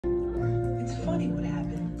funny what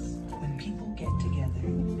happens when people get together.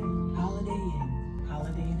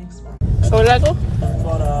 Holiday Inn Express. Hola, go.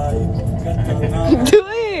 Do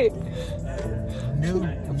it. No.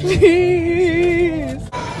 Please.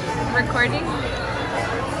 Recording.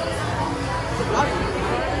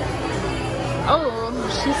 Oh,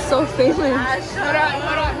 she's so famous. Hold on.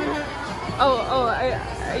 Oh,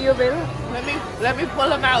 are you available? Let me pull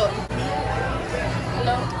them out.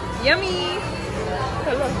 Hello. Yummy.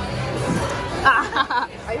 Hello.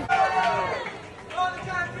 All the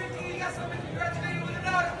time, Ricky, you got something to congratulate you with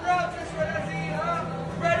another protest for that scene, huh?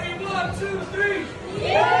 Ready? 1, 2, 3.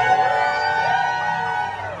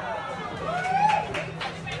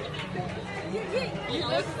 You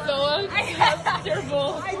look so uncomfortable.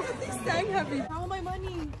 I just think sang heavy. All my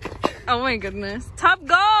money. Oh my goodness. Top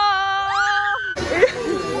goal!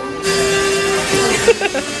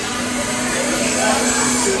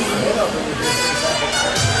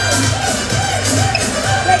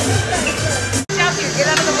 Out here, get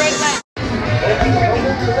out of the red light.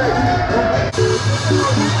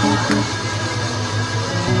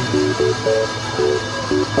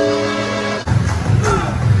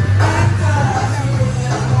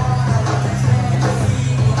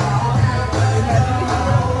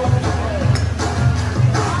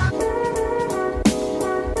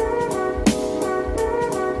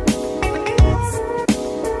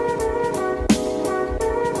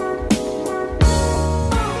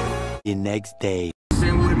 The next day. We're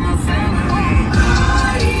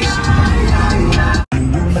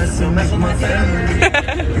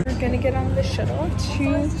gonna get on the shuttle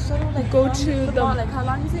to go to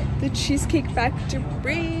the Cheesecake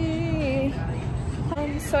Factory.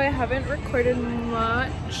 So I haven't recorded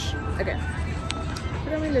much. Okay.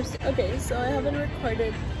 Put on my lipstick. Okay, so I haven't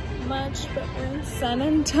recorded much, but we're in San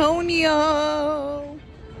Antonio.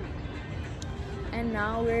 And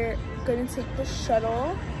now we're gonna take the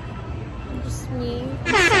shuttle. Just me.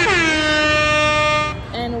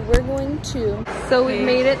 And we're going to. So we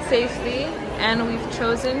made it safely, and we've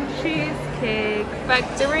chosen Cheesecake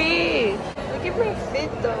Factory. Look at my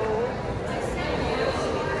fit though.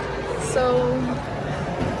 So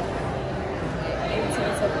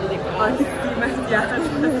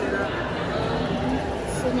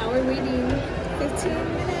now we're waiting 15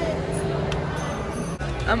 minutes.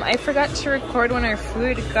 I forgot to record when our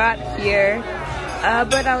food got here,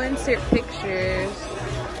 but I'll insert pictures.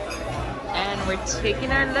 And we're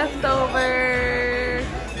taking our leftovers.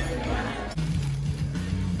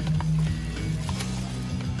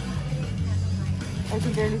 I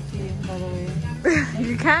can barely see it, by the way.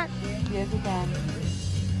 You can't? Yes, I can.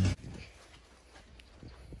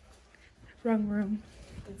 Wrong room.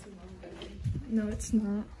 No, it's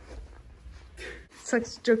not.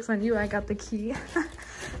 Such jokes on you, I got the key.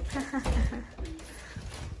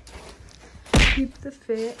 Keep the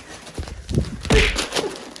fit.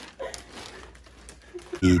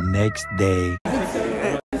 The next day.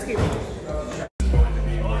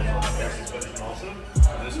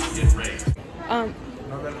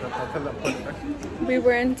 We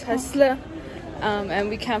were in Tesla, and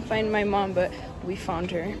we can't find my mom, but we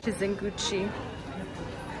found her. She's in Gucci.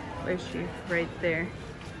 Where's she? Right there.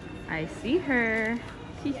 I see her.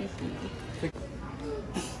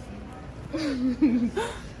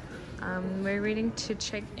 We're waiting to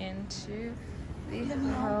check into the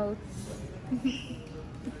house.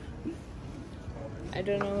 I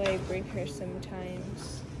don't know why I bring her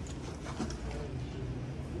sometimes.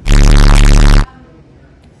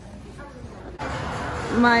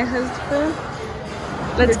 My husband.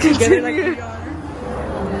 Let's continue. Like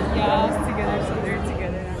yeah, us together, so they're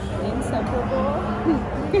together. Inseparable.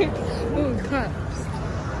 Ooh, cups.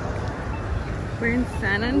 We're in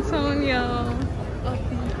San Antonio.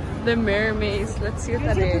 The mermaids. Let's see what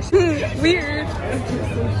that is. Weird.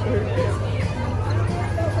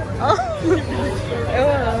 Oh.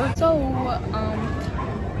 So,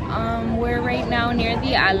 we're right now near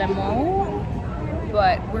the Alamo,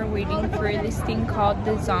 but we're waiting for this thing called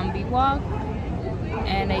the zombie walk,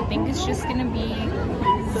 and I think it's just gonna be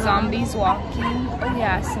zombies walking. Oh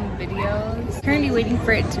yeah, some videos. Currently waiting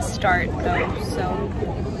for it to start though, so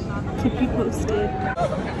keep you posted.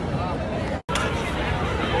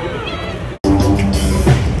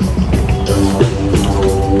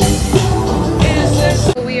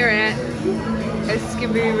 We are at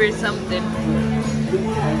Escaboo or something.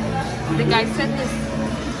 The guy said this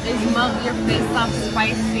is melt your face off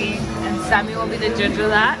spicy, and Sammy will be the judge of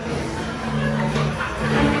that.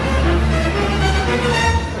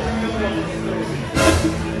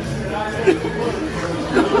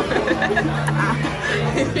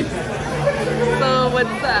 So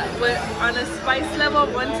what's that? What, on a spice level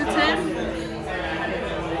of 1 to 10?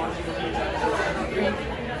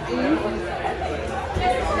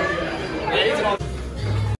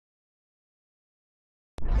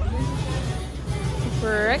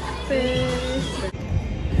 Breakfast.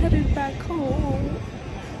 Headed back home.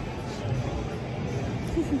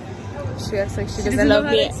 She acts like she doesn't love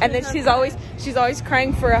me, and then she's always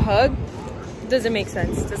crying for a hug. Doesn't make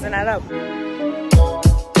sense. Doesn't add up.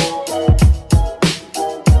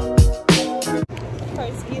 Car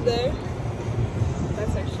ski there.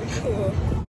 That's actually cool.